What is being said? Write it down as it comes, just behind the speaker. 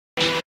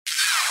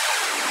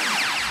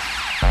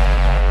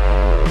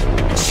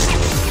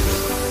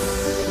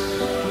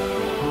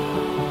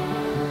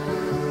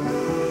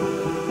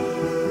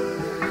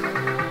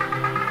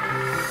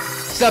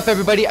What's up,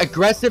 everybody?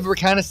 Aggressive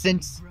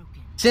Reconnaissance.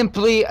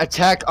 Simply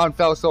attack on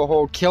Felsoul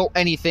Hold. Kill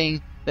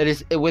anything that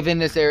is within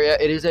this area.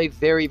 It is a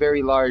very,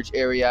 very large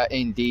area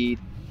indeed.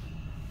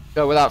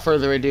 So without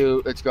further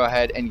ado, let's go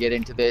ahead and get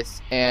into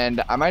this.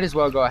 And I might as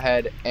well go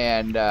ahead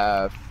and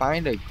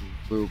find a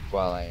group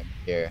while I am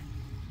here.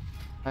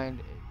 Find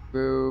a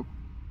group.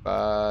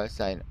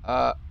 Sign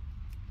up.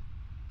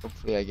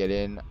 Hopefully I get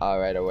in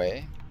right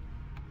away.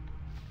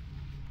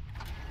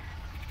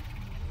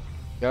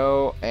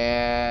 Go,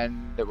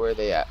 and where are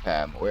they at,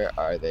 Pam? Where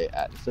are they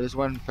at? So there's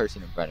one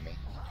person in front of me.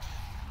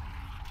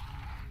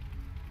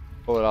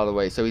 Pull it all the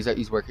way. So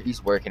he's working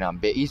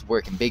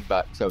big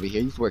bucks over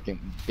here. He's working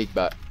big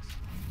bucks.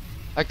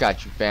 I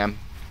got you, fam.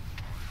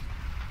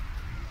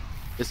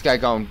 This guy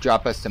gonna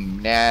drop us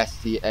some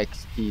nasty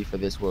XP for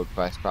this world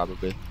quest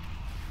probably,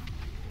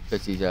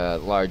 because he's a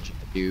large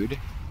dude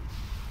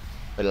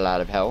with a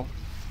lot of health.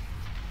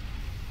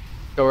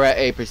 So we're at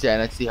 8%.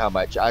 Let's see how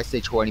much. I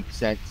say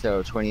 20%,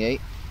 so 28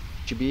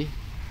 should be.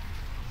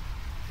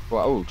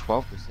 Well, oh,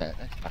 12%.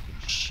 That's fucking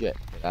shit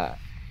for that.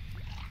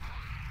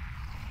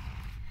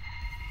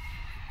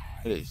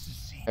 It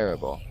is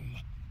terrible.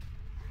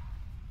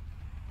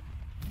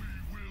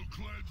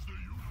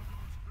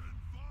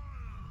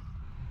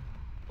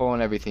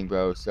 Pulling everything,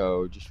 bro.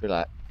 So just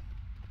relax.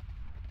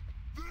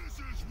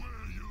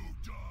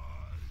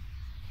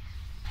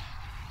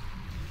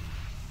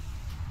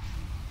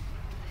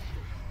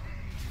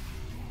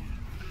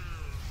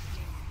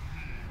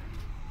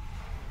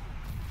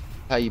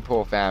 How you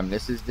pull, fam.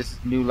 This is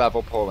new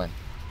level pulling.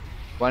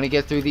 Want to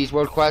get through these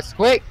world quests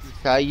quick? That's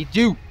how you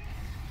do.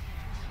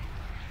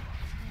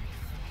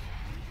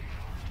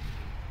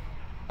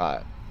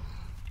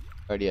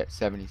 Already at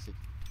 76.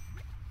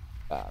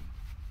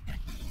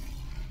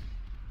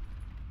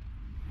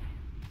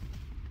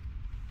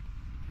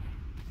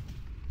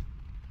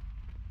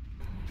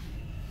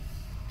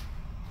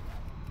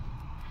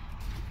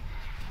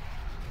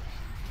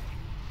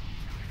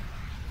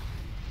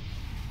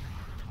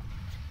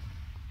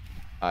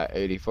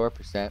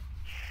 84%.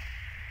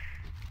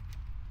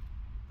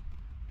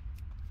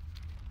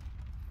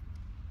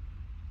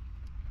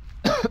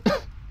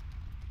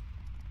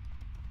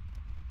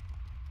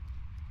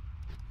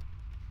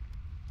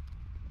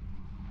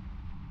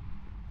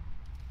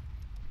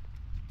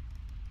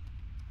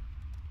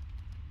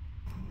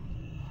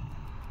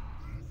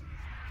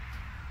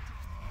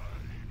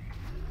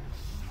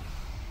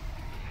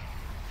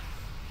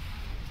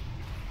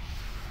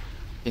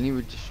 Can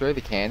you destroy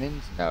the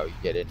cannons? No, you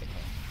get in the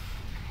cannons.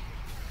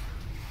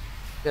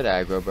 Good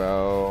aggro,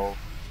 bro.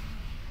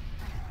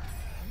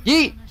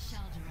 Yeet!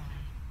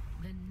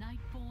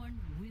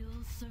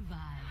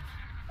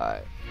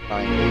 Alright,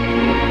 finally.